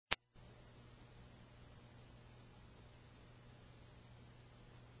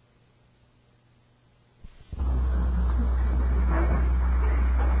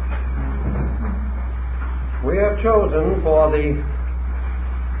chosen for the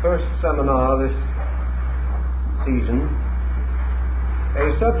first seminar this season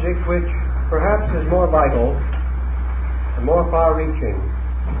a subject which perhaps is more vital and more far-reaching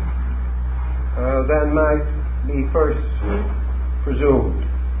than might be first presumed.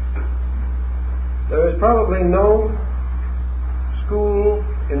 There is probably no school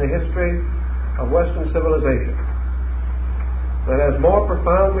in the history of Western civilization that has more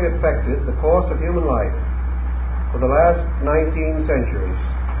profoundly affected the course of human life for the last 19 centuries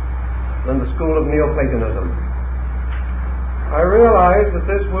than the school of Neoplatonism. I realize that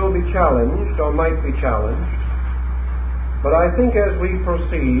this will be challenged, or might be challenged, but I think as we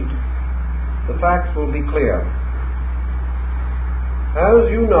proceed, the facts will be clear. As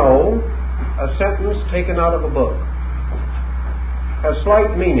you know, a sentence taken out of a book has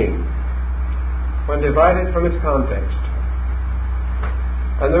slight meaning when divided from its context.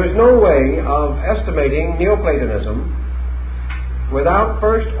 And there is no way of estimating Neoplatonism without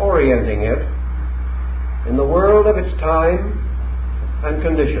first orienting it in the world of its time and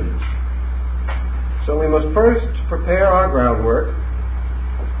conditions. So we must first prepare our groundwork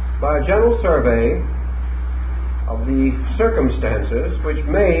by a general survey of the circumstances which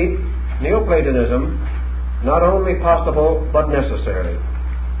made Neoplatonism not only possible but necessary.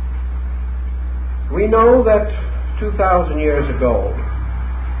 We know that 2,000 years ago,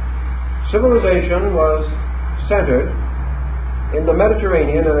 civilization was centered in the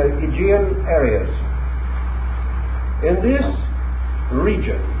Mediterranean and Aegean areas. In this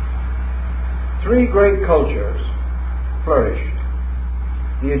region, three great cultures flourished: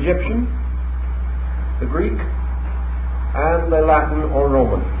 the Egyptian, the Greek, and the Latin or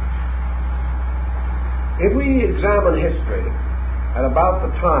Roman. If we examine history at about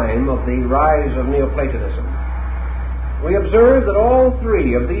the time of the rise of Neoplatonism, we observe that all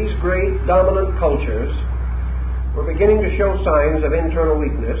three of these great dominant cultures were beginning to show signs of internal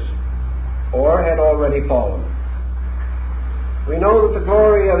weakness or had already fallen. We know that the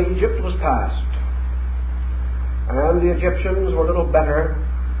glory of Egypt was past, and the Egyptians were little better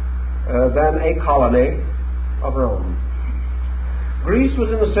than a colony of Rome. Greece was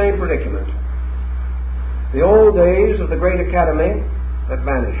in the same predicament. The old days of the great academy had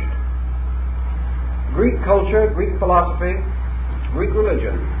vanished. Greek culture, Greek philosophy, Greek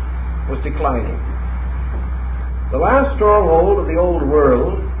religion was declining. The last stronghold of the old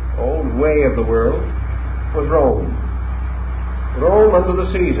world, old way of the world, was Rome. Rome under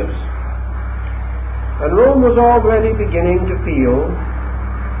the Caesars. And Rome was already beginning to feel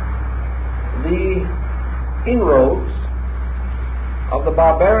the inroads of the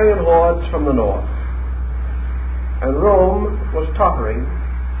barbarian hordes from the north. And Rome was tottering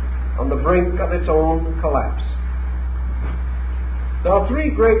on the brink of its own collapse. Now, three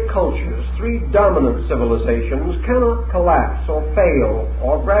great cultures, three dominant civilizations cannot collapse or fail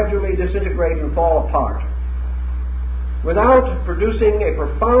or gradually disintegrate and fall apart without producing a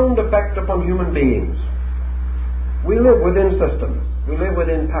profound effect upon human beings. We live within systems. We live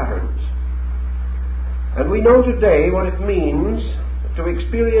within patterns. And we know today what it means to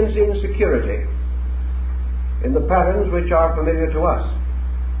experience insecurity in the patterns which are familiar to us.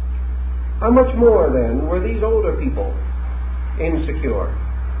 How much more, then, were these older people insecure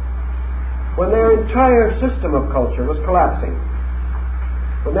when their entire system of culture was collapsing,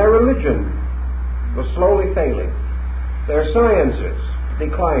 when their religion was slowly failing, their sciences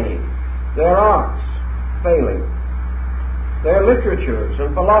declining, their arts failing, their literatures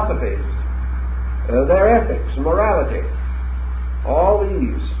and philosophies, their ethics and morality, all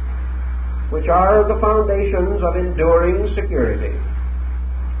these, which are the foundations of enduring security,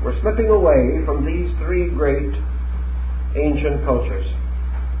 were slipping away from these three great ancient cultures.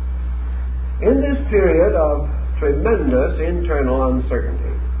 In this period of tremendous internal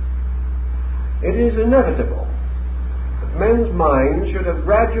uncertainty, it is inevitable that men's minds should have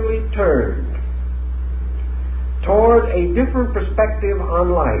gradually turned toward a different perspective on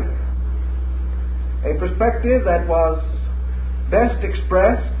life, a perspective that was best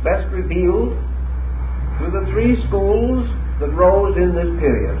expressed, best revealed through the three schools that rose in this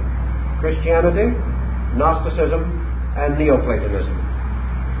period: Christianity, Gnosticism, and Neoplatonism.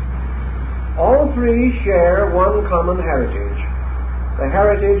 All three share one common heritage, the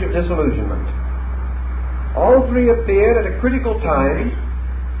heritage of disillusionment. All three appeared at a critical time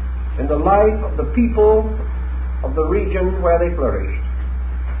in the life of the people of the region where they flourished.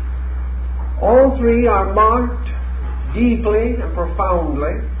 All three are marked deeply and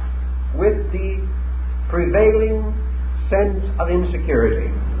profoundly with the prevailing sense of insecurity.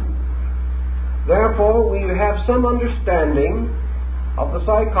 Therefore, we have some understanding of the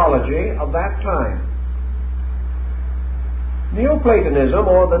psychology of that time. Neoplatonism,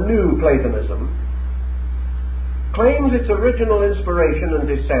 or the New Platonism, claims its original inspiration and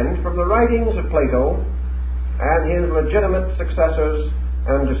descent from the writings of Plato and his legitimate successors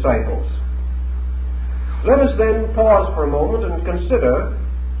and disciples. Let us then pause for a moment and consider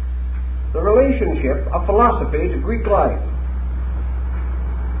the relationship of philosophy to Greek life.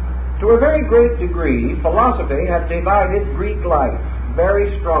 To a very great degree, philosophy had divided Greek life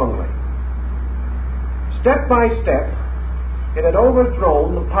very strongly. Step by step, it had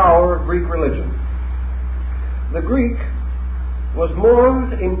overthrown the power of Greek religion. The Greek was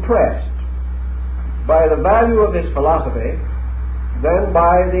more impressed by the value of his philosophy than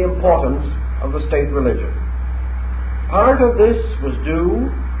by the importance of the state religion. Part of this was due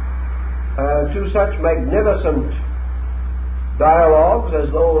to such magnificent dialogues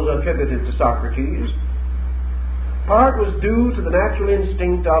as those attributed to Socrates. Part was due to the natural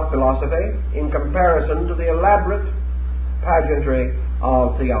instinct of philosophy in comparison to the elaborate pageantry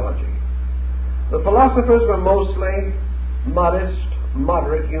of theology. The philosophers were mostly modest,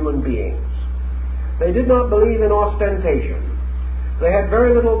 moderate human beings. They did not believe in ostentation. They had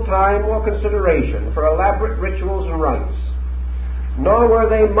very little time or consideration for elaborate rituals and rites, nor were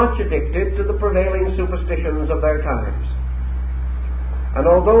they much addicted to the prevailing superstitions of their times. And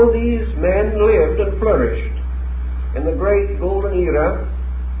although these men lived and flourished in the great golden era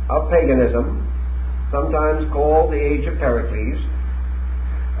of paganism, sometimes called the Age of Pericles,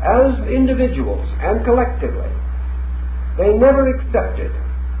 as individuals and collectively, they never accepted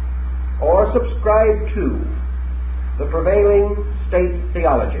or subscribed to the prevailing state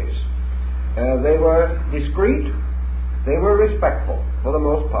theologies. They were discreet, they were respectful for the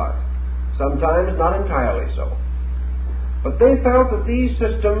most part, sometimes not entirely so. But they felt that these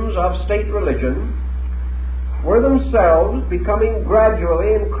systems of state religion were themselves becoming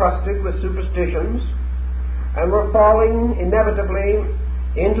gradually encrusted with superstitions and were falling inevitably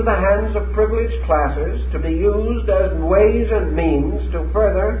into the hands of privileged classes to be used as ways and means to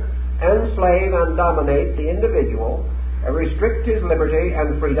further enslave and dominate the individual, and restrict his liberty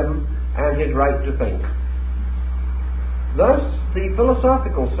and freedom and his right to think. Thus, the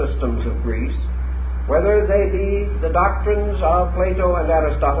philosophical systems of Greece, whether they be the doctrines of Plato and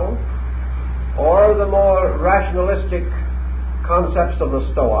Aristotle, or the more rationalistic concepts of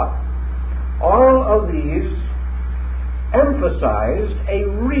the Stoa, all of these emphasized a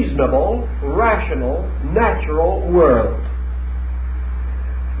reasonable, rational, natural world.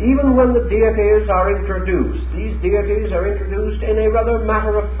 Even when the deities are introduced, these deities are introduced in a rather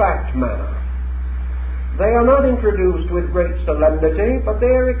matter-of-fact manner. They are not introduced with great solemnity, but they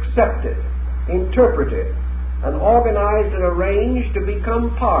are accepted, interpreted, and organized and arranged to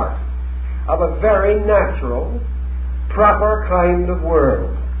become part of a very natural, proper kind of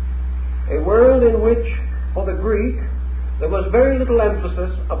world. A world in which, for the Greek, there was very little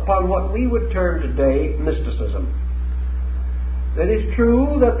emphasis upon what we would term today mysticism. It is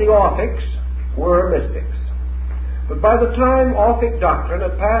true that the Orphics were mystics, but by the time Orphic doctrine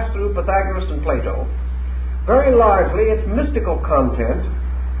had passed through Pythagoras and Plato, very largely its mystical content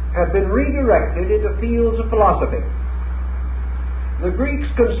had been redirected into fields of philosophy. The Greeks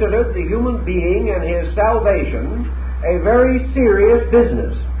considered the human being and his salvation a very serious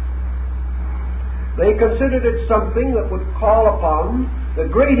business. They considered it something that would call upon the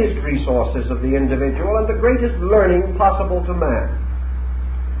greatest resources of the individual and the greatest learning possible to man.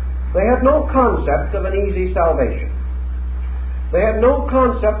 They had no concept of an easy salvation. They had no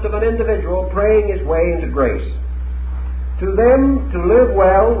concept of an individual praying his way into grace. To them, to live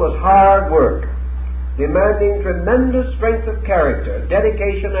well was hard work, demanding tremendous strength of character,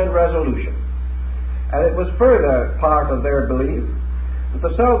 dedication, and resolution. And it was further part of their belief that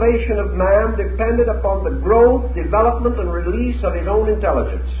the salvation of man depended upon the growth, development, and release of his own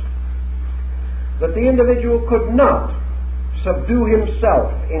intelligence. That the individual could not subdue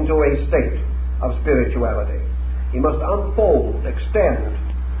himself into a state of spirituality. He must unfold, extend,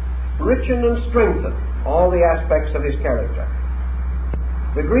 richen, and strengthen all the aspects of his character.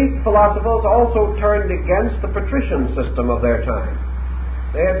 The Greek philosophers also turned against the patrician system of their time.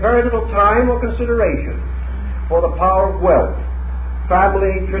 They had very little time or consideration for the power of wealth,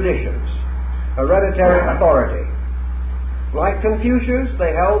 family traditions, hereditary authority. Like Confucius,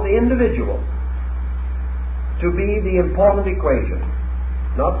 they held the individual to be the important equation.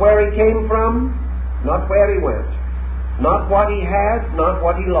 Not where he came from, not where he went, not what he had, not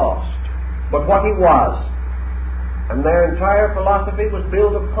what he lost, but what he was. And their entire philosophy was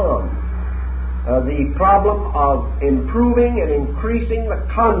built upon the problem of improving and increasing the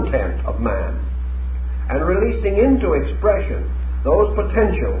content of man and releasing into expression those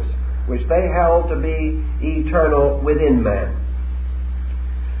potentials which they held to be eternal within man.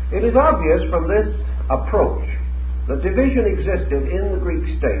 It is obvious from this approach that division existed in the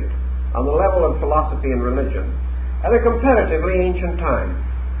Greek state on the level of philosophy and religion at a comparatively ancient time.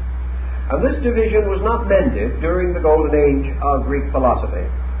 And this division was not mended during the golden age of Greek philosophy.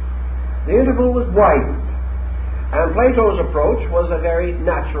 The interval was widened, and Plato's approach was a very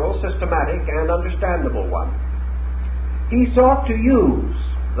natural, systematic, and understandable one. He sought to use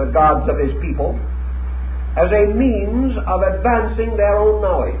the gods of his people as a means of advancing their own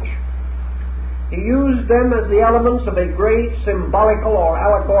knowledge. He used them as the elements of a great symbolical or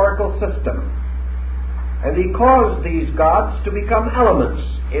allegorical system, and he caused these gods to become elements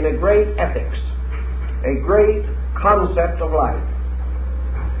in a great ethics, a great concept of life.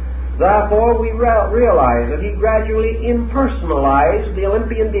 Therefore, we realize that he gradually impersonalized the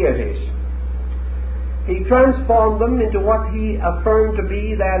Olympian deities. He transformed them into what he affirmed to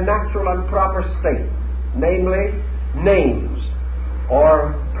be their natural and proper state, namely, names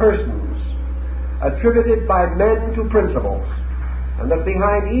or persons attributed by men to principles, and that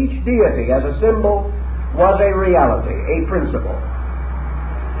behind each deity as a symbol was a reality, a principle.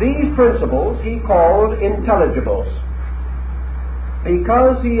 These principles he called intelligibles,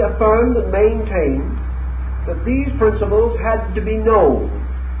 because he affirmed and maintained that these principles had to be known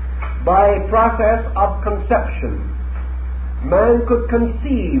by a process of conception. Man could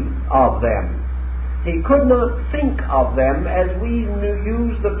conceive of them. He could not think of them as we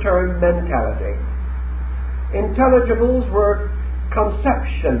use the term mentality. Intelligibles were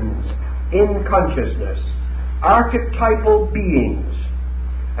conceptions in consciousness, archetypal beings,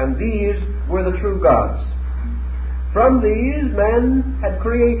 and these were the true gods. From these, men had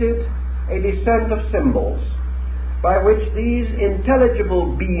created a descent of symbols by which these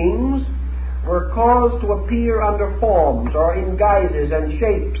intelligible beings were caused to appear under forms or in guises and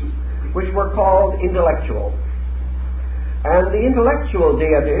shapes which were called intellectual. And the intellectual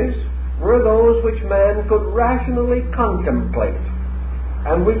deities were those which man could rationally contemplate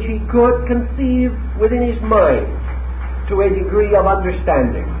and which he could conceive within his mind to a degree of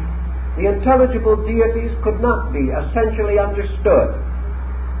understanding. The intelligible deities could not be essentially understood.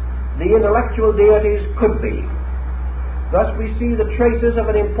 The intellectual deities could be. Thus we see the traces of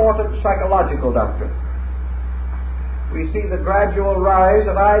an important psychological doctrine. We see the gradual rise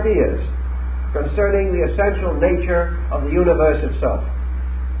of ideas concerning the essential nature of the universe itself.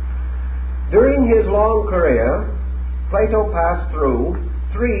 During his long career, Plato passed through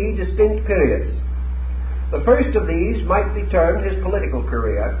three distinct periods. The first of these might be termed his political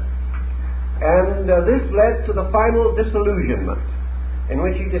career, and this led to the final disillusionment, in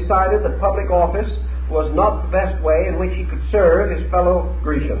which he decided that public office was not the best way in which he could serve his fellow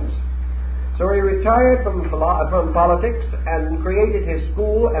Grecians. So he retired from politics and created his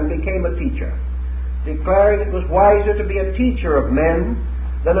school and became a teacher, declaring it was wiser to be a teacher of men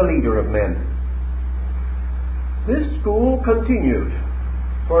than a leader of men. This school continued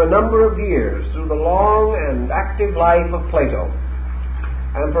for a number of years through the long and active life of Plato.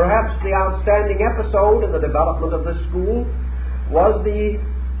 And perhaps the outstanding episode in the development of this school was the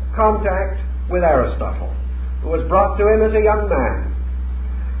contact with Aristotle, who was brought to him as a young man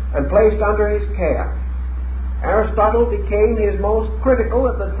and placed under his care. Aristotle became his most critical,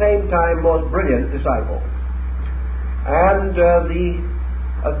 at the same time most brilliant disciple. And the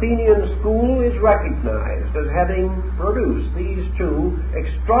Athenian school is recognized as having produced these two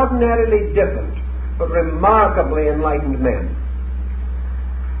extraordinarily different but remarkably enlightened men.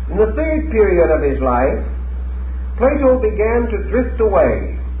 In the third period of his life, Plato began to drift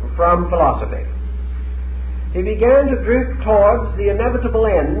away from philosophy. He began to drift towards the inevitable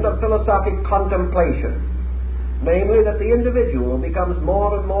end of philosophic contemplation, namely that the individual becomes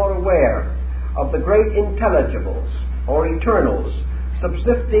more and more aware of the great intelligibles or eternals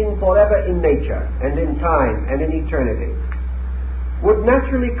subsisting forever in nature and in time and in eternity, would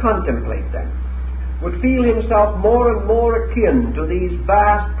naturally contemplate them, would feel himself more and more akin to these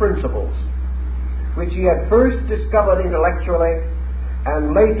vast principles which he had first discovered intellectually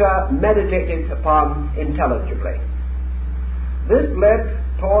and later meditated upon intelligibly. This led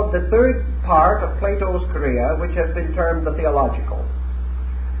toward the third part of Plato's career, which has been termed the theological.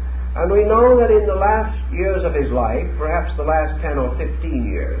 And we know that in the last years of his life, perhaps the last 10 or 15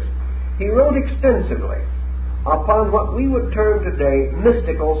 years, he wrote extensively upon what we would term today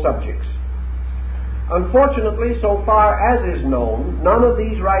mystical subjects. Unfortunately, so far as is known, none of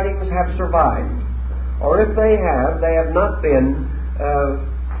these writings have survived, or if they have not been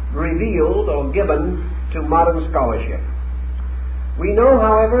revealed or given to modern scholarship. We know,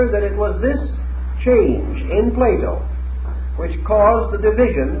 however, that it was this change in Plato which caused the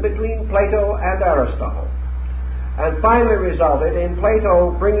division between Plato and Aristotle. and finally resulted in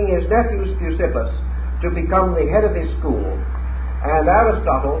Plato bringing his nephew Speusippus to become the head of his school, and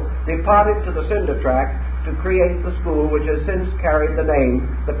Aristotle departed to the cinder track to create the school which has since carried the name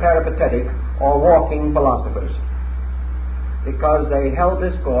the Peripatetic, or walking philosophers, because they held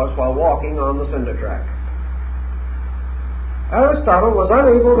discourse while walking on the cinder track. Aristotle was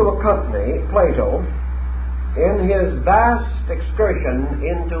unable to accompany Plato in his vast excursion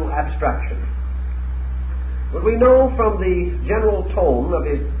into abstraction. But we know from the general tone of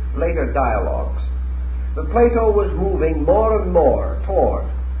his later dialogues that Plato was moving more and more toward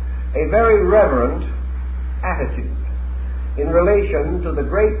a very reverent attitude in relation to the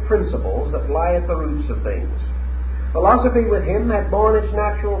great principles that lie at the roots of things. Philosophy with him had borne its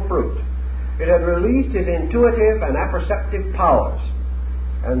natural fruit. It had released his intuitive and apperceptive powers,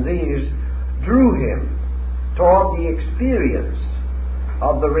 and these drew him toward the experience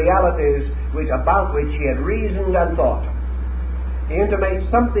of the realities about which he had reasoned and thought. He intimates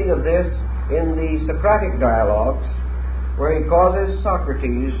something of this in the Socratic dialogues, where he causes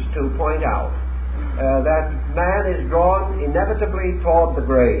Socrates to point out that man is drawn inevitably toward the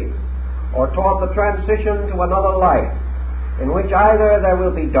grave, or toward the transition to another life, in which either there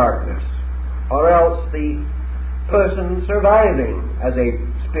will be darkness, or else the person surviving as a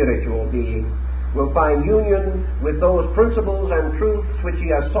spiritual being will find union with those principles and truths which he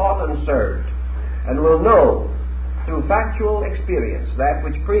has sought and served, and will know through factual experience that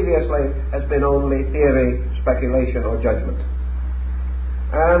which previously has been only theory, speculation, or judgment.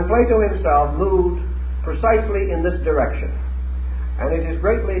 And Plato himself moved precisely in this direction, and it is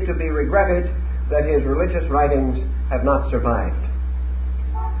greatly to be regretted that his religious writings have not survived.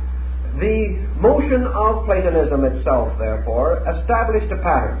 The motion of Platonism itself, therefore, established a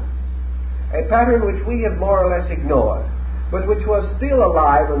pattern which we have more or less ignored, but which was still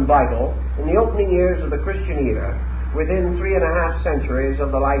alive and vital in the opening years of the Christian era, within 3.5 centuries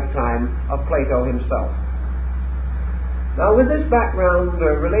of the lifetime of Plato himself. Now, with this background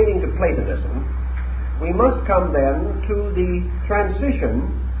relating to Platonism, we must come then to the transition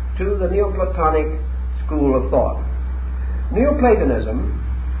to the Neoplatonic school of thought. Neoplatonism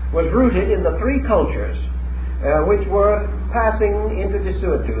was rooted in the three cultures which were passing into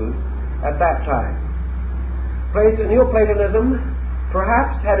desuetude at that time. Neoplatonism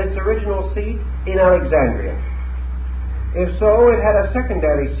perhaps had its original seat in Alexandria. If so, it had a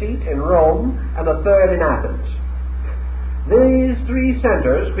secondary seat in Rome and a third in Athens. These three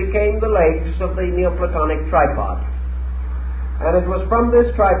centers became the legs of the Neoplatonic tripod, and it was from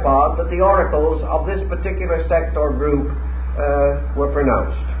this tripod that the oracles of this particular sect or group were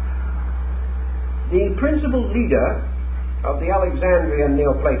pronounced. The principal leader of the Alexandrian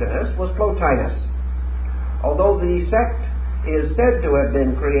Neoplatonists was Plotinus, although the sect is said to have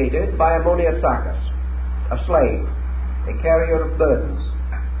been created by Ammoniusacus, a slave, a carrier of burdens,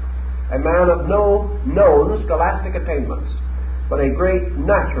 a man of no known scholastic attainments, but a great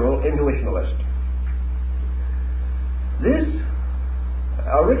natural intuitionalist. This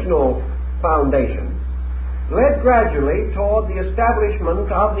original foundation led gradually toward the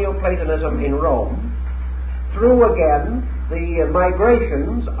establishment of Neoplatonism in Rome, through again the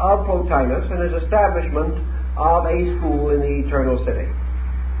migrations of Plotinus and his establishment of a school in the Eternal City.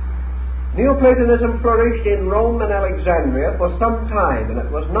 Neoplatonism flourished in Rome and Alexandria for some time, and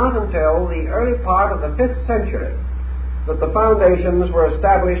it was not until the early part of the 5th century that the foundations were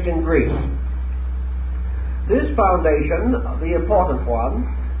established in Greece. This foundation, the important one,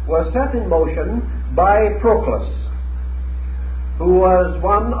 was set in motion by Proclus, who was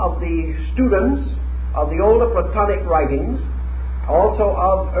one of the students of the older Platonic writings, also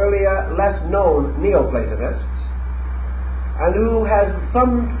of earlier, less known Neoplatonists, and who has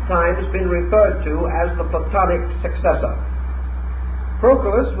sometimes been referred to as the Platonic successor.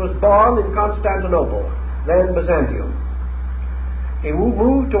 Proclus was born in Constantinople, then Byzantium. He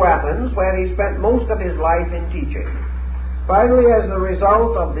moved to Athens, where he spent most of his life in teaching. Finally, as a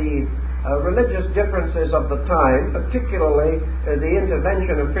result of the religious differences of the time, particularly the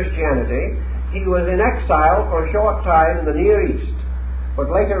intervention of Christianity, he was in exile for a short time in the Near East,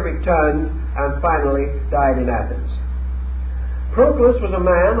 but later returned and finally died in Athens. Proclus was a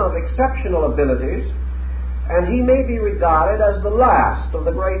man of exceptional abilities, and he may be regarded as the last of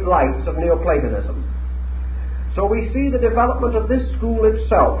the great lights of Neoplatonism. So we see the development of this school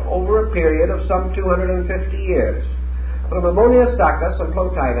itself over a period of some 250 years, from Ammoniusacus and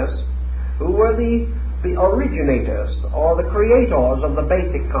Plotinus, who were the originators or the creators of the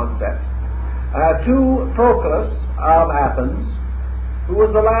basic concept, to Proclus of Athens, who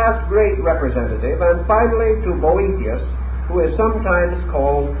was the last great representative, and finally to Boethius, who is sometimes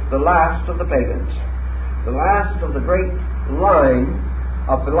called the last of the pagans. the last of the great line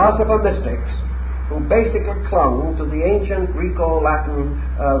of philosopher-mystics who basically clung to the ancient Greco-Latin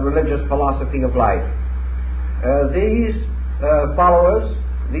religious philosophy of life. These followers,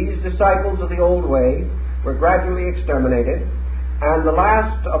 these disciples of the old way, were gradually exterminated, and the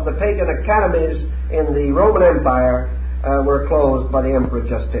last of the pagan academies in the Roman Empire were closed by the Emperor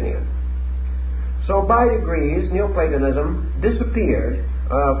Justinian. So by degrees, Neoplatonism disappeared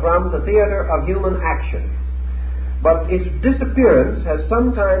from the theater of human action. But its disappearance has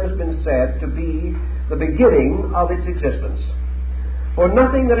sometimes been said to be the beginning of its existence. For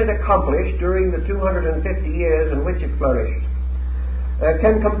nothing that it accomplished during the 250 years in which it flourished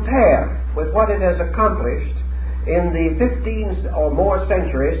can compare with what it has accomplished in the 15 or more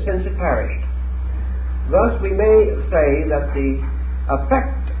centuries since it perished. Thus we may say that the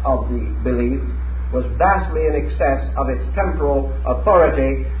effect of the belief was vastly in excess of its temporal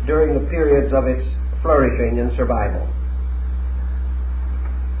authority during the periods of its flourishing and survival.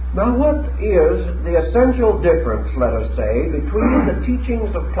 Now, what is the essential difference, let us say, between the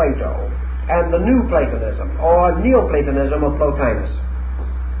teachings of Plato and the New Platonism, or Neoplatonism of Plotinus?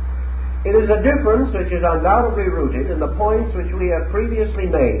 It is a difference which is undoubtedly rooted in the points which we have previously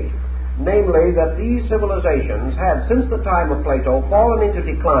made, namely that these civilizations had, since the time of Plato, fallen into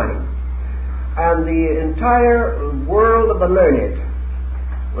decline, and the entire world of the learned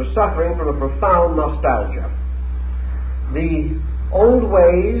was suffering from a profound nostalgia. The old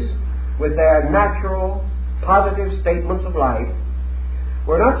ways, with their natural, positive statements of life,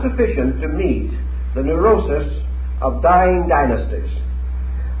 were not sufficient to meet the neurosis of dying dynasties.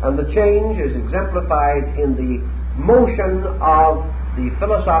 And the change is exemplified in the motion of the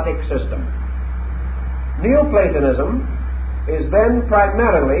philosophic system. Neoplatonism is then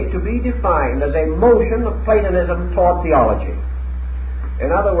primarily to be defined as a motion of Platonism toward theology.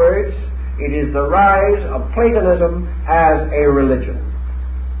 In other words, it is the rise of Platonism as a religion.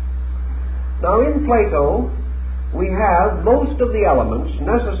 Now, in Plato, we have most of the elements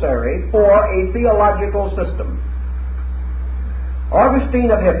necessary for a theological system.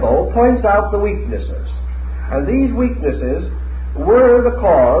 Augustine of Hippo points out the weaknesses, and these weaknesses were the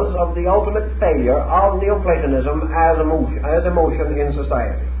cause of the ultimate failure of Neoplatonism as a motion in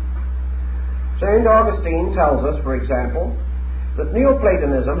society. St. Augustine tells us, for example, that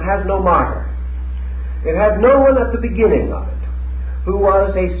Neoplatonism has no martyr. It had no one at the beginning of it who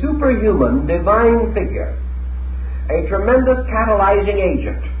was a superhuman divine figure, a tremendous catalyzing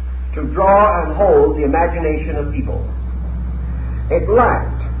agent to draw and hold the imagination of people. It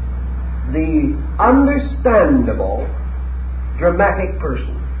lacked the understandable dramatic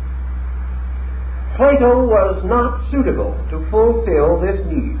person. Plato was not suitable to fulfill this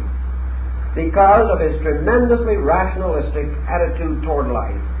need because of his tremendously rationalistic attitude toward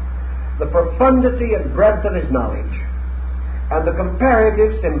life, the profundity and breadth of his knowledge, and the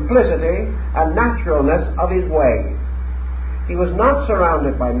comparative simplicity and naturalness of his way. He was not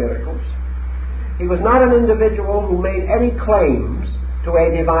surrounded by miracles. He was not an individual who made any claims to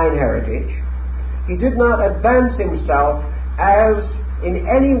a divine heritage. He did not advance himself as in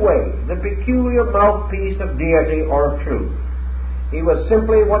any way the peculiar mouthpiece of deity or of truth. He was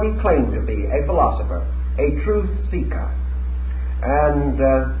simply what he claimed to be, a philosopher, a truth seeker. And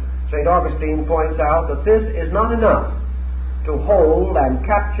St. Augustine points out that this is not enough to hold and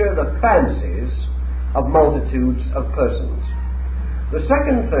capture the fancies of multitudes of persons. The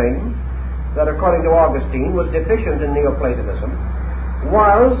second thing that, according to Augustine, was deficient in Neoplatonism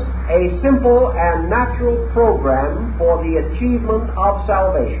was a simple and natural program for the achievement of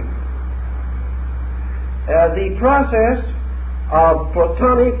salvation. The process of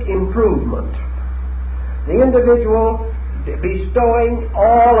Platonic improvement, the individual bestowing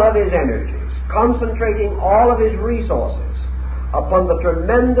all of his energies, concentrating all of his resources upon the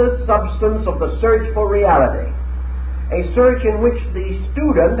tremendous substance of the search for reality, a search in which the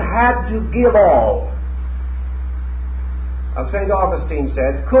student had to give all, as St. Augustine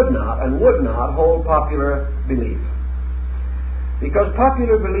said, could not and would not hold popular belief. Because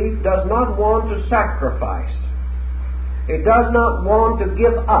popular belief does not want to sacrifice. It does not want to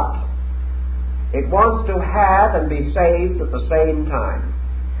give up. It wants to have and be saved at the same time.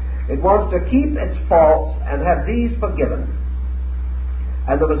 It wants to keep its faults and have these forgiven.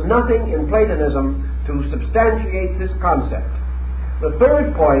 And there was nothing in Platonism to substantiate this concept. The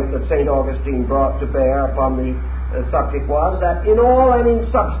third point that St. Augustine brought to bear upon the subject was that in all and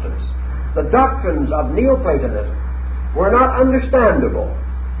in substance, the doctrines of Neoplatonism were not understandable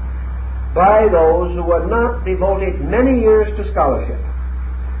by those who had not devoted many years to scholarship,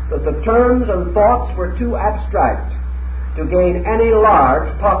 that the terms and thoughts were too abstract to gain any large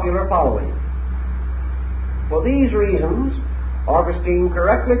popular following. For these reasons, Augustine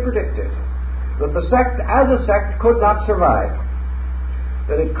correctly predicted that the sect as a sect could not survive,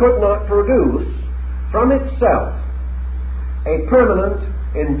 that it could not produce from itself a permanent,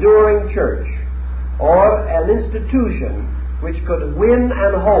 enduring church or an institution which could win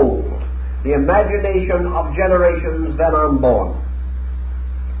and hold the imagination of generations then unborn.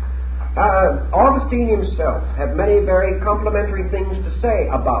 Augustine himself had many very complimentary things to say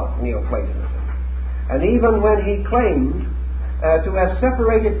about Neoplatonism, and even when he claimed to have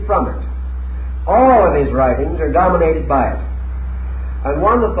separated from it, all of his writings are dominated by it. And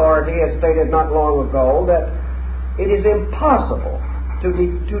one authority has stated not long ago that it is impossible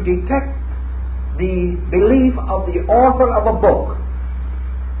to detect the belief of the author of a book,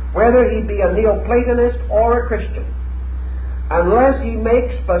 whether he be a Neoplatonist or a Christian, unless he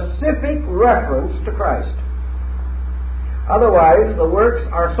makes specific reference to Christ. Otherwise, the works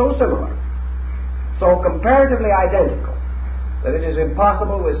are so similar, so comparatively identical, that it is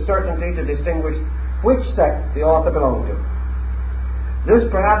impossible with certainty to distinguish which sect the author belonged to. This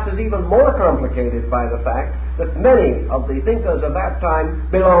perhaps is even more complicated by the fact that many of the thinkers of that time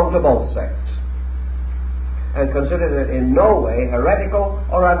belonged to both sects and considered it in no way heretical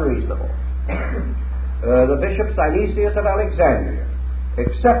or unreasonable. The Bishop Synesius of Alexandria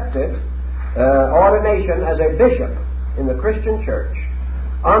accepted ordination as a bishop in the Christian church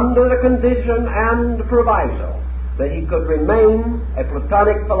under the condition and proviso that he could remain a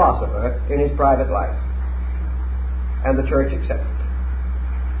Platonic philosopher in his private life. And the church accepted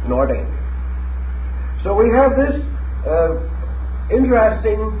and ordained him. So we have this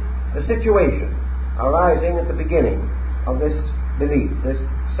interesting situation arising at the beginning of this belief, this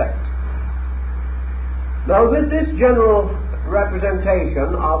sect. Now, with this general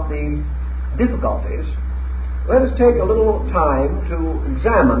representation of the difficulties, let us take a little time to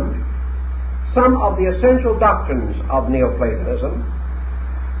examine some of the essential doctrines of Neoplatonism,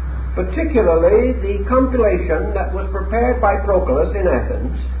 particularly the compilation that was prepared by Proclus in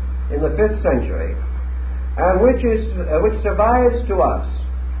Athens in the 5th century, and which survives to us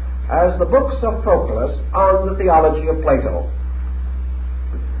as the books of Proclus on the theology of Plato.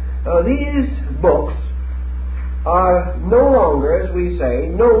 These books are no longer, as we say,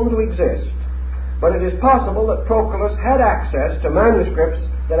 known to exist, but it is possible that Proclus had access to manuscripts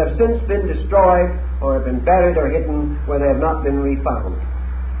that have since been destroyed or have been buried or hidden where they have not been refound.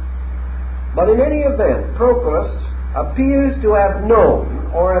 But in any event, Proclus appears to have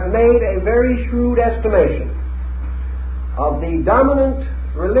known or have made a very shrewd estimation of the dominant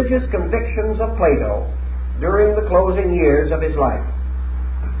religious convictions of Plato during the closing years of his life.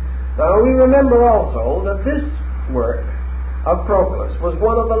 Now, we remember also that this work of Proclus was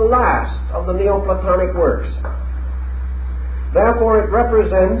one of the last of the Neoplatonic works. Therefore, it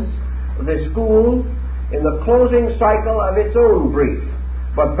represents the school in the closing cycle of its own brief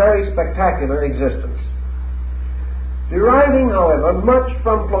but very spectacular existence. Deriving, however, much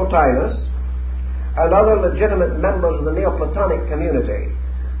from Plotinus and other legitimate members of the Neoplatonic community,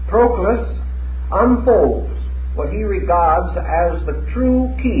 Proclus unfolds what he regards as the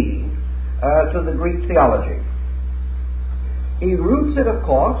true key to the Greek theology. He roots it, of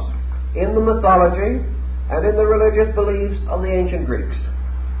course, in the mythology and in the religious beliefs of the ancient Greeks.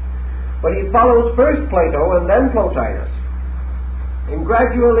 But he follows first Plato and then Plotinus in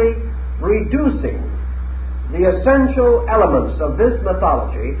gradually reducing the essential elements of this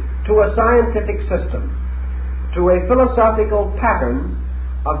mythology to a scientific system, to a philosophical pattern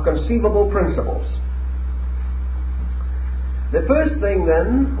of conceivable principles. The first thing,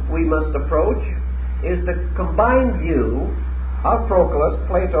 then, we must approach is the combined view of Proclus,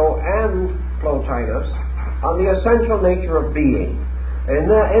 Plato, and Plotinus on the essential nature of being. In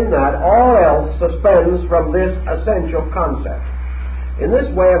that, all else suspends from this essential concept. In this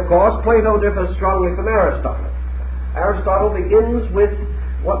way, of course, Plato differs strongly from Aristotle. Aristotle begins with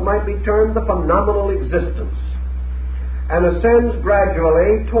what might be termed the phenomenal existence and ascends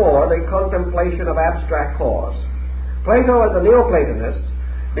gradually toward a contemplation of abstract cause. Plato and the Neoplatonists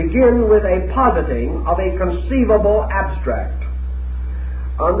begin with a positing of a conceivable abstract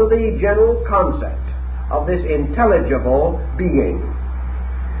under the general concept of this intelligible being,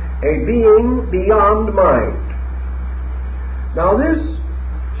 a being beyond mind. Now, this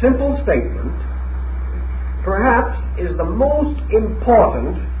simple statement perhaps is the most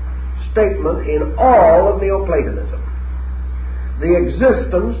important statement in all of Neoplatonism: the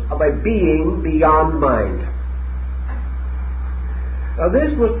existence of a being beyond mind. Now,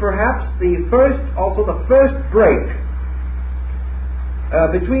 this was perhaps also the first break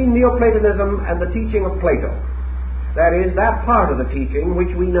between Neoplatonism and the teaching of Plato. That is, that part of the teaching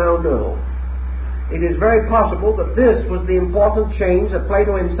which we now know. It is very possible that this was the important change that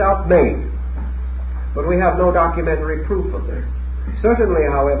Plato himself made, but we have no documentary proof of this. Certainly,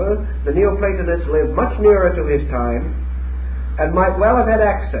 however, the Neoplatonists lived much nearer to his time and might well have had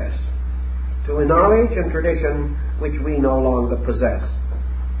access to a knowledge and tradition which we no longer possess.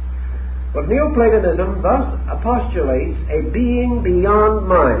 But Neoplatonism thus postulates a being beyond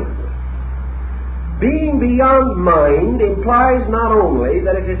mind. Being beyond mind implies not only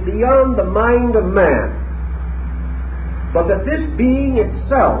that it is beyond the mind of man, but that this being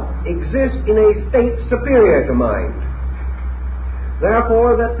itself exists in a state superior to mind.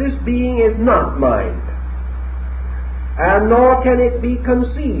 Therefore, that this being is not mind, and nor can it be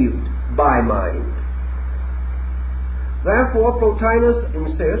conceived by mind. Therefore, Plotinus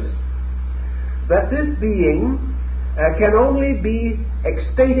insists that this being can only be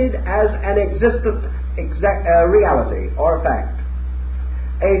stated as an existent reality or fact,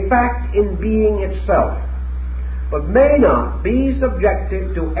 a fact in being itself, but may not be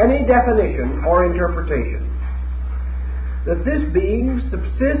subjected to any definition or interpretation. That this being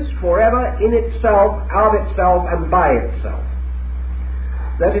subsists forever in itself, of itself, and by itself.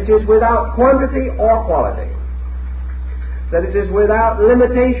 That it is without quantity or quality. That it is without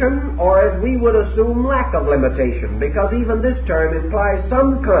limitation, or as we would assume, lack of limitation, because even this term implies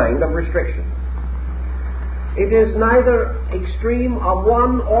some kind of restriction. It is neither extreme of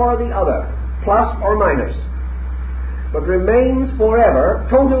one or the other, plus or minus, but remains forever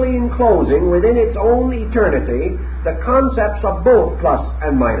totally enclosing within its own eternity the concepts of both plus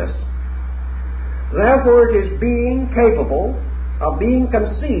and minus. Therefore, it is being capable of being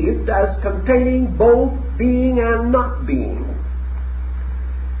conceived as containing both being and not being,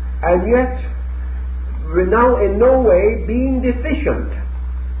 and yet now in no way being deficient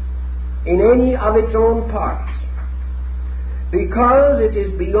in any of its own parts, because it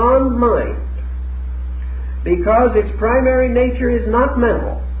is beyond mind, because its primary nature is not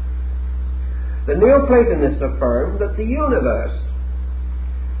mental. The Neoplatonists affirm that the universe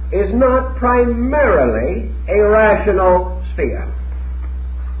is not primarily a rational sphere.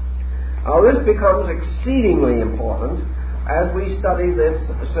 Now, this becomes exceedingly important as we study this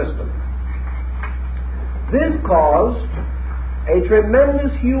system. This caused a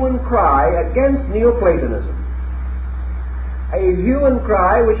tremendous hue and cry against Neoplatonism, a hue and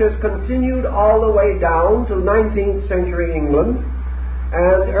cry which has continued all the way down to 19th century England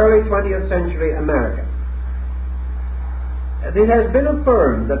and early 20th century America. It has been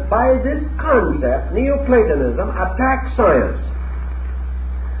affirmed that by this concept Neoplatonism attacks science,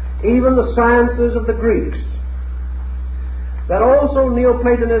 even the sciences of the Greeks, that also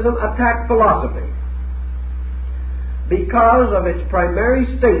Neoplatonism attacked philosophy because of its primary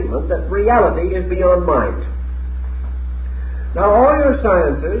statement that reality is beyond mind. Now, all your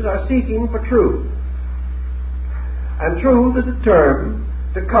sciences are seeking for truth, and truth is a term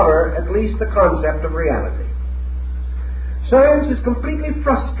to cover at least the concept of reality. Science is completely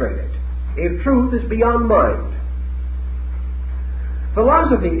frustrated if truth is beyond mind.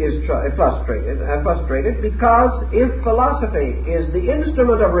 Philosophy is frustrated because if philosophy is the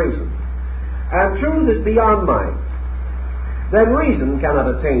instrument of reason and truth is beyond mind, then reason cannot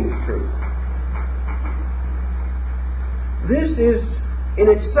attain to truth. This is in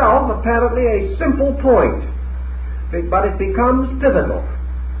itself apparently a simple point, but it becomes pivotal,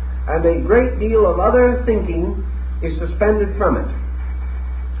 and a great deal of other thinking is suspended from it.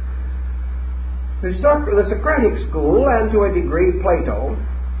 The Socratic school, and to a degree Plato,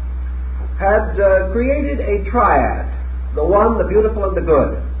 had created a triad, the one, the beautiful, and the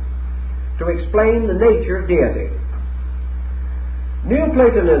good, to explain the nature of deity.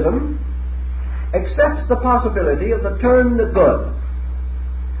 Neoplatonism accepts the possibility of the term the good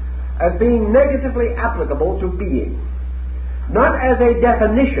as being negatively applicable to being, not as a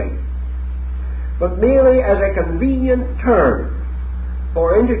definition, but merely as a convenient term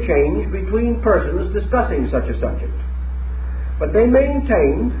for interchange between persons discussing such a subject. But they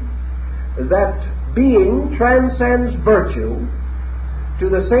maintained that being transcends virtue to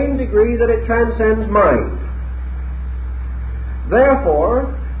the same degree that it transcends mind.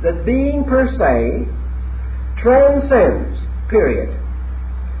 Therefore, that being per se transcends, period.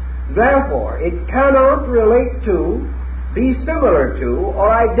 Therefore, it cannot relate to, be similar to,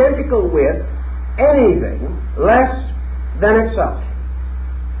 or identical with anything less than itself.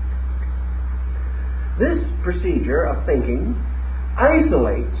 This procedure of thinking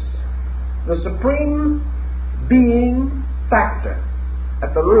isolates the supreme being factor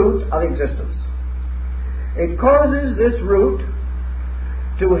at the root of existence. It causes this root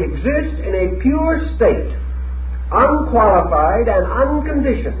to exist in a pure state, unqualified and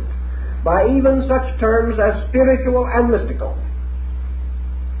unconditioned, by even such terms as spiritual and mystical.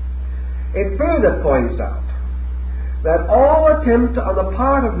 It further points out that all attempt on the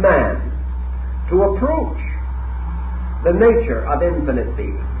part of man to approach the nature of infinite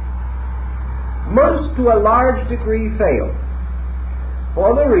being must to a large degree fail,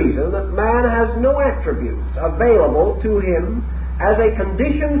 for the reason that man has no attributes available to him as a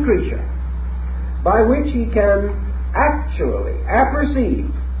conditioned creature by which he can actually apperceive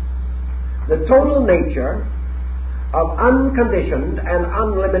the total nature of unconditioned and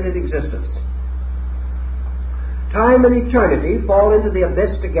unlimited existence. Time and eternity fall into the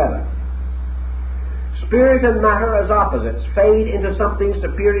abyss together. Spirit and matter as opposites fade into something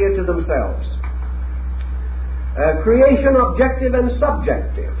superior to themselves. Creation, objective and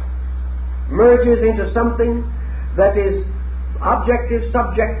subjective, merges into something that is objective,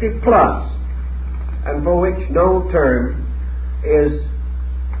 subjective plus, and for which no term is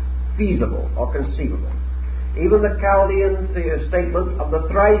feasible or conceivable. Even the Chaldean statement of the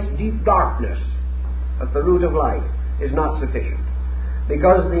thrice deep darkness at the root of life is not sufficient,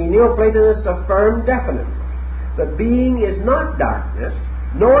 because the Neoplatonists affirm definitely that being is not darkness,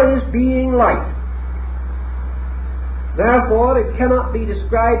 nor is being light. Therefore, it cannot be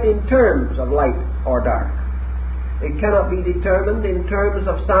described in terms of light or dark. It cannot be determined in terms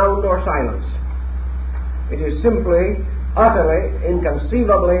of sound or silence. It is simply, utterly,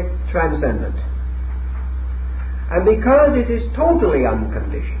 inconceivably transcendent. And because it is totally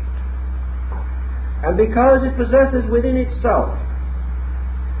unconditioned, and because it possesses within itself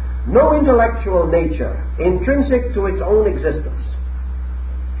no intellectual nature intrinsic to its own existence,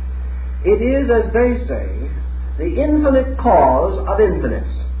 it is, as they say, the infinite cause of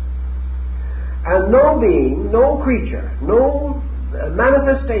infinites. And no being, no creature, no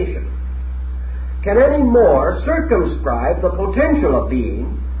manifestation can any more circumscribe the potential of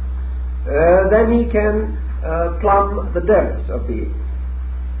being than he can plumb the depths of being.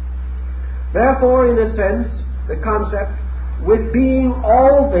 Therefore, in a sense, the concept, with being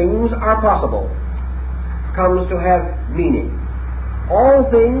all things are possible, comes to have meaning.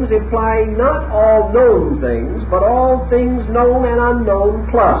 All things implying not all known things, but all things known and unknown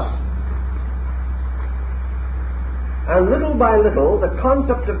plus. And little by little, the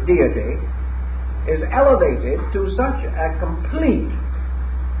concept of deity is elevated to such a complete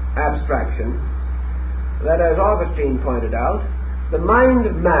abstraction that, as Augustine pointed out, the mind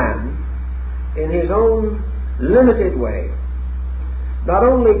of man, in his own limited way, not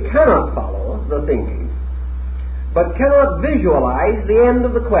only cannot follow the thinking, but cannot visualize the end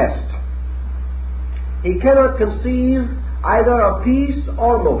of the quest. He cannot conceive either of peace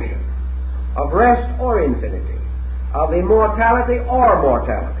or motion, of rest or infinity, of immortality or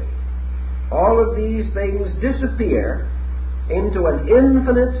mortality. All of these things disappear into an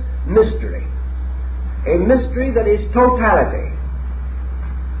infinite mystery, a mystery that is totality.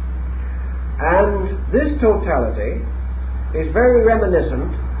 And this totality is very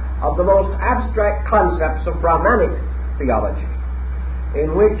reminiscent of the most abstract concepts of Brahmanic theology,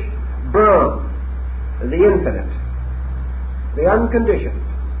 in which Brahm, the infinite, the unconditioned,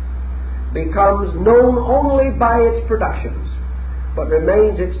 becomes known only by its productions, but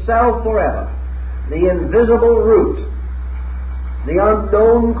remains itself forever, the invisible root, the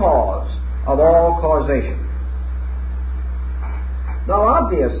unknown cause of all causation. Now,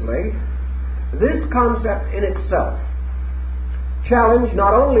 obviously, this concept in itself challenged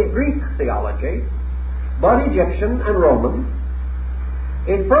not only Greek theology, but Egyptian and Roman.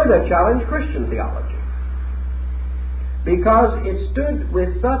 It further challenged Christian theology, because it stood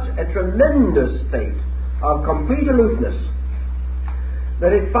with such a tremendous state of complete aloofness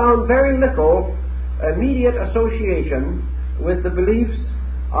that it found very little immediate association with the beliefs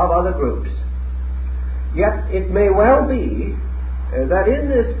of other groups. Yet it may well be that in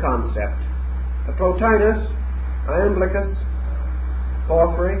this concept, Plotinus, Iamblichus,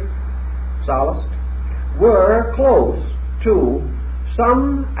 Porphyry, Sallust, were close to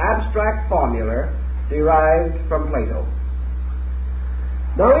some abstract formula derived from Plato.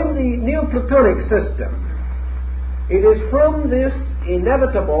 Now, in the Neoplatonic system, it is from this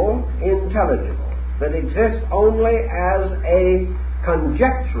inevitable intelligible that exists only as a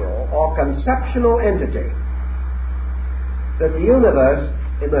conjectural or conceptual entity that the universe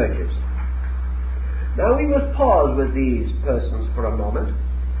emerges. Now, we must pause with these persons for a moment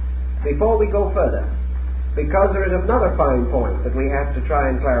before we go further, because there is another fine point that we have to try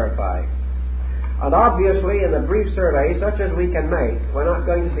and clarify. And obviously, in a brief survey such as we can make, we're not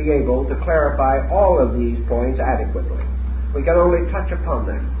going to be able to clarify all of these points adequately. We can only touch upon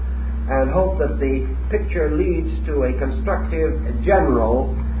them and hope that the picture leads to a constructive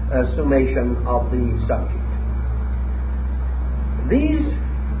general summation of the subject. These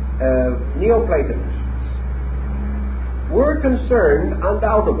Neoplatonists were concerned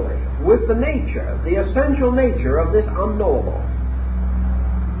undoubtedly with the nature, the essential nature of this unknowable.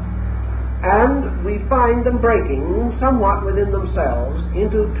 And we find them breaking somewhat within themselves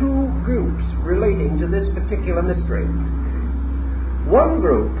into two groups relating to this particular mystery. One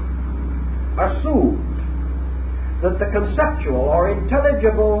group assumed that the conceptual or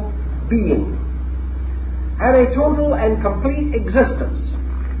intelligible being had a total and complete existence,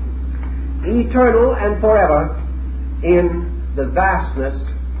 eternal and forever, in the vastness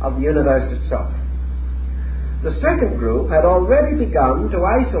of the universe itself. The second group had already begun to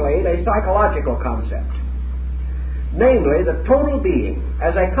isolate a psychological concept, namely that total being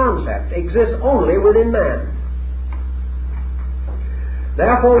as a concept exists only within man.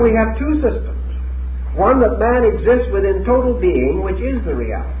 Therefore we have two systems. One, that man exists within total being, which is the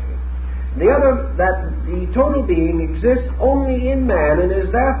reality. The other, that the total being exists only in man and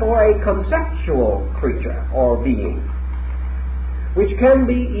is therefore a conceptual creature or being, which can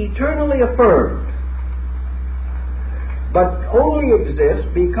be eternally affirmed, but only exists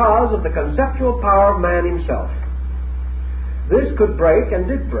because of the conceptual power of man himself. This could break, and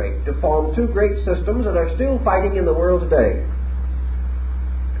did break, to form two great systems that are still fighting in the world today.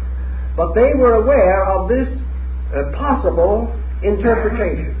 But they were aware of this possible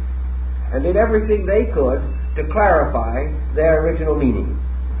interpretation and did everything they could to clarify their original meaning.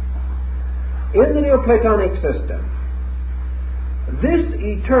 In the Neoplatonic system, this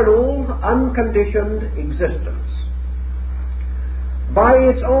eternal, unconditioned existence, by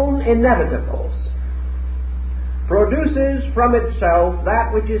its own inevitables, produces from itself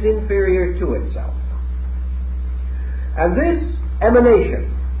that which is inferior to itself. And this emanation,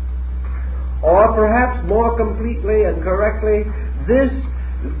 or perhaps more completely and correctly, this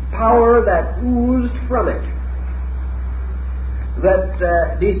power that oozed from it,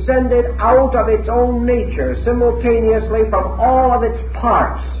 that descended out of its own nature simultaneously from all of its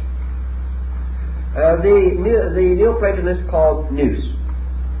parts, the Neoplatonists called nous.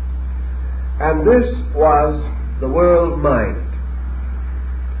 And this was the world mind.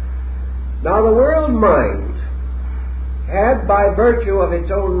 Now the world mind had, by virtue of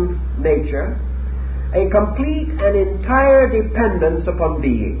its own nature, a complete and entire dependence upon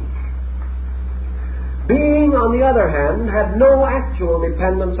being. Being, on the other hand, had no actual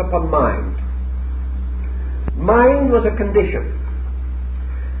dependence upon mind. Mind was a condition.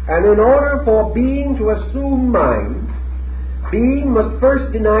 And in order for being to assume mind, being must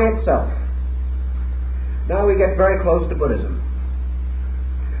first deny itself. Now we get very close to Buddhism,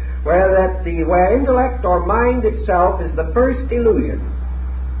 where intellect or mind itself is the first illusion.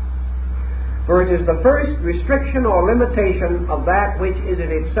 For it is the first restriction or limitation of that which is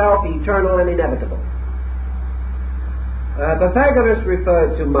in itself eternal and inevitable. Pythagoras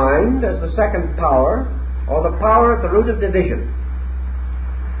referred to mind as the second power, or the power at the root of division.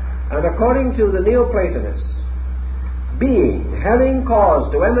 And according to the Neoplatonists, being, having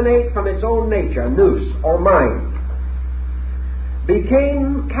cause to emanate from its own nature, nous, or mind,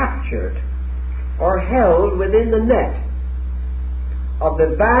 became captured or held within the net of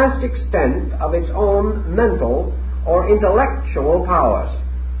the vast extent of its own mental or intellectual powers.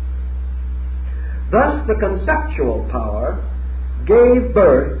 Thus the conceptual power gave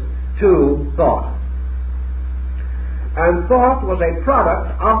birth to thought. And thought was a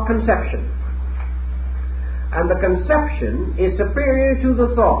product of conception. And the conception is superior to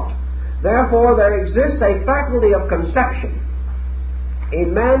the thought. Therefore there exists a faculty of conception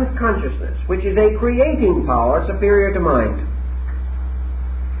in man's consciousness, which is a creating power superior to mind.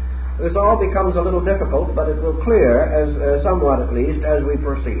 This all becomes a little difficult, but it will clear, as somewhat at least, as we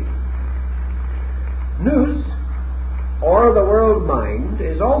proceed. Nous, or the world mind,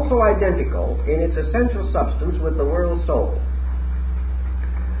 is also identical in its essential substance with the world soul.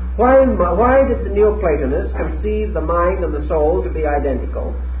 Why did the Neoplatonists conceive the mind and the soul to be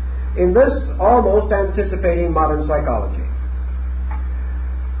identical? In this, almost anticipating modern psychology.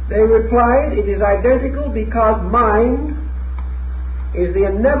 They replied, it is identical because mind is the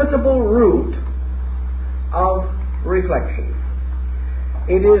inevitable root of reflection.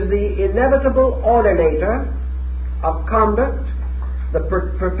 It is the inevitable ordinator of conduct, the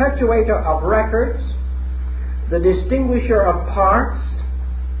perpetuator of records, the distinguisher of parts,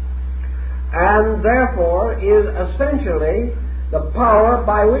 and therefore is essentially the power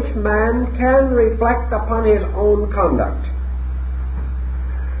by which man can reflect upon his own conduct,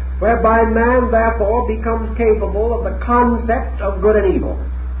 whereby man therefore becomes capable of the concept of good and evil,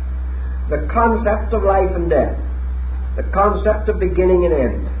 the concept of life and death, the concept of beginning and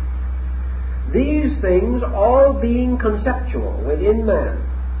end. these things, all being conceptual within man,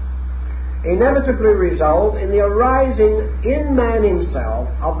 inevitably result in the arising in man himself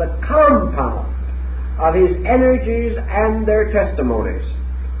of the compound of his energies and their testimonies,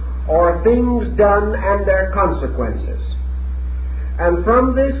 or things done and their consequences. And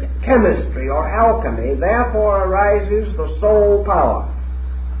from this chemistry or alchemy therefore arises the soul power.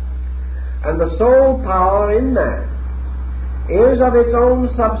 And the soul power in man is of its own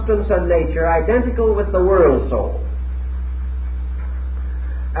substance and nature identical with the world soul.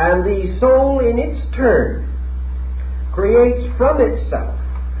 And the soul in its turn creates from itself,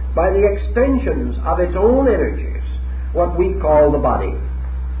 by the extensions of its own energies, what we call the body.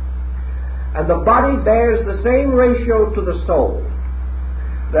 And the body bears the same ratio to the soul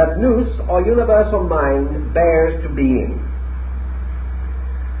that nous, or universal mind, bears to being.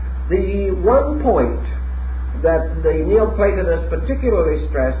 The one point that the Neoplatonists particularly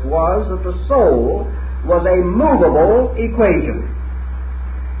stressed was that the soul was a movable equation.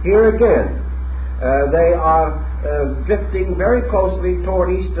 Here again, they are drifting very closely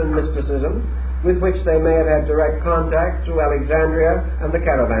toward Eastern mysticism, with which they may have had direct contact through Alexandria and the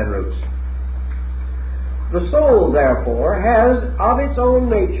caravan routes. The soul, therefore, has of its own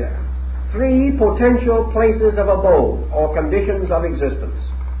nature three potential places of abode, or conditions of existence.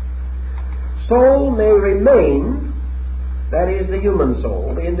 Soul may remain, that is the human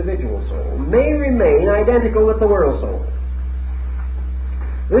soul, the individual soul, may remain identical with the world soul.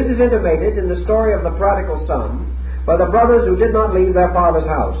 This is intimated in the story of the prodigal son by the brothers who did not leave their father's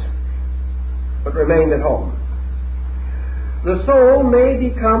house, but remained at home. The soul may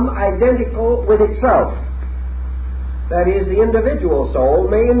become identical with itself. That is, the individual soul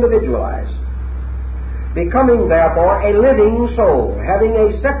may individualize, becoming therefore a living soul, having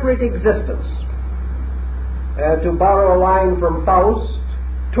a separate existence. To borrow a line from Faust,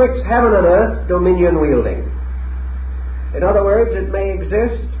 twixt heaven and earth, dominion wielding. In other words, it may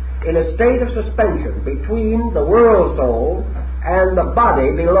exist in a state of suspension between the world soul and the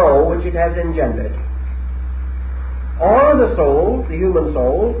body below which it has engendered. Or the soul, the human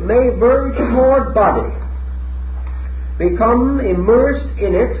soul, may verge toward body, become immersed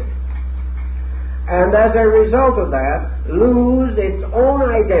in it, and as a result of that, lose its own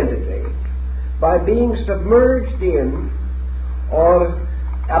identity by being submerged in or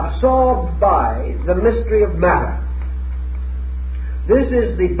absorbed by the mystery of matter. This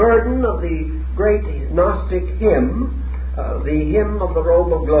is the burden of the great Gnostic hymn, the hymn of the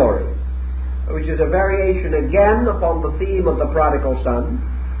robe of glory, which is a variation again upon the theme of the prodigal son.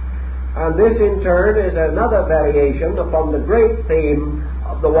 And this in turn is another variation upon the great theme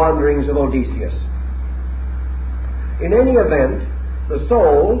of the wanderings of Odysseus. In any event, the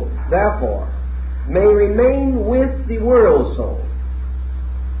soul, therefore, may remain with the world soul,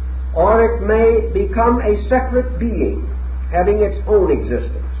 or it may become a separate being, having its own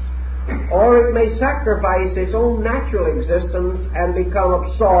existence, or it may sacrifice its own natural existence and become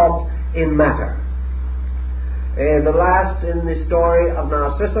absorbed in matter. The last in the story of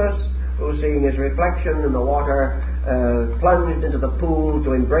Narcissus, who, seeing his reflection in the water, plunged into the pool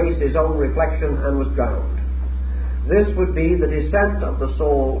to embrace his own reflection and was drowned. This would be the descent of the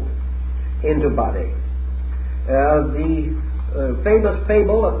soul into body. The famous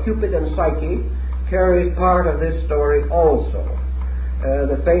fable of Cupid and Psyche carries part of this story also.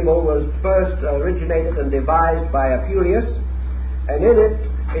 The fable was first originated and devised by Apuleius, and in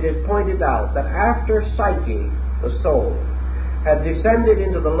it is pointed out that after Psyche, the soul, had descended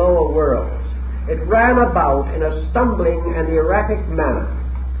into the lower worlds, it ran about in a stumbling and erratic manner,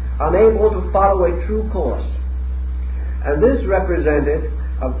 unable to follow a true course. And this represented,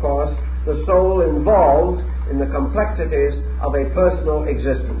 of course, the soul involved in the complexities of a personal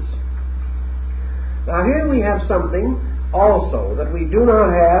existence. Now here we have something also that we do not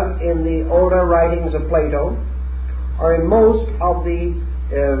have in the older writings of Plato, or in most of the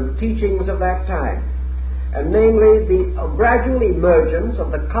teachings of that time, and namely the gradual emergence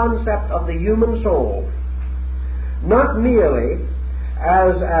of the concept of the human soul, not merely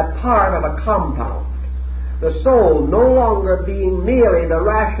as a part of a compound, the soul no longer being merely the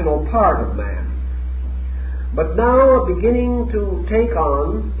rational part of man, but now beginning to take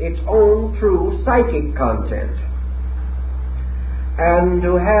on its own true psychic content, and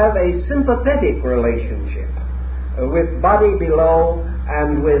to have a sympathetic relationship with body below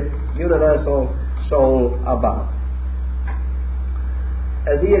and with universal soul above.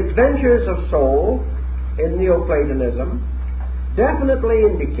 The adventures of soul in Neoplatonism definitely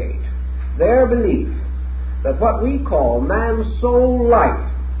indicate their belief that what we call man's soul life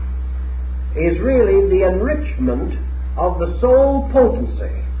is really the enrichment of the soul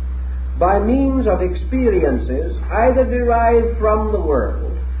potency by means of experiences either derived from the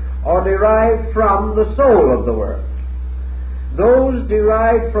world or derived from the soul of the world. Those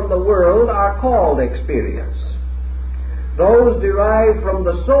derived from the world are called experience. Those derived from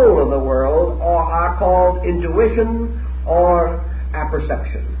the soul of the world are called intuition or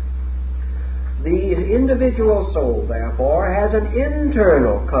apperception. The individual soul, therefore, has an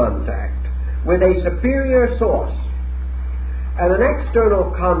internal contact with a superior source and an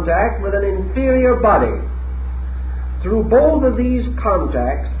external contact with an inferior body. Through both of these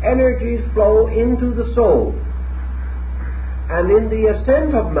contacts, energies flow into the soul. And in the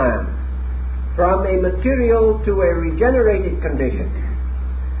ascent of man from a material to a regenerated condition,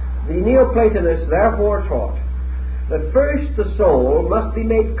 the Neoplatonists therefore taught that first the soul must be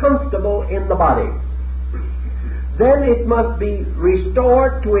made comfortable in the body. Then it must be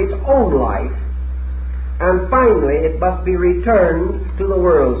restored to its own life, and finally it must be returned to the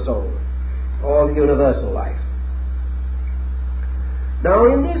world soul, or the universal life.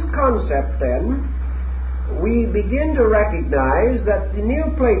 Now in this concept then, we begin to recognize that the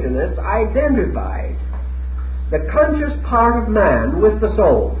Neoplatonists identified the conscious part of man with the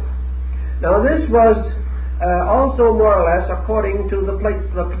soul. Now this was also more or less according to the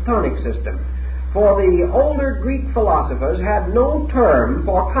Platonic system. For the older Greek philosophers had no term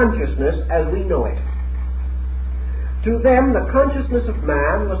for consciousness as we know it. To them, the consciousness of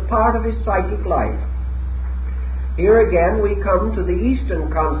man was part of his psychic life. Here again we come to the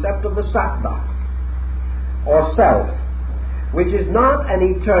Eastern concept of the sattva, or self, which is not an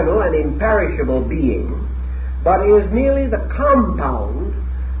eternal and imperishable being, but is merely the compound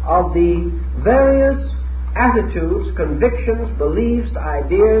of the various attitudes, convictions, beliefs,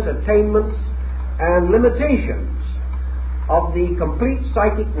 ideas, attainments, and limitations of the complete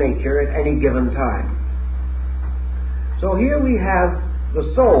psychic nature at any given time. So here we have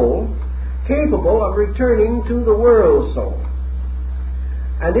the soul capable of returning to the world soul,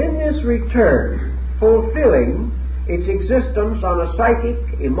 and in this return fulfilling its existence on a psychic,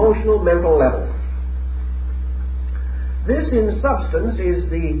 emotional, mental level. This in substance is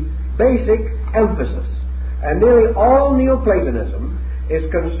the basic emphasis, and nearly all Neoplatonism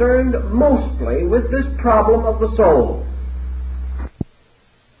is concerned mostly with this problem of the soul.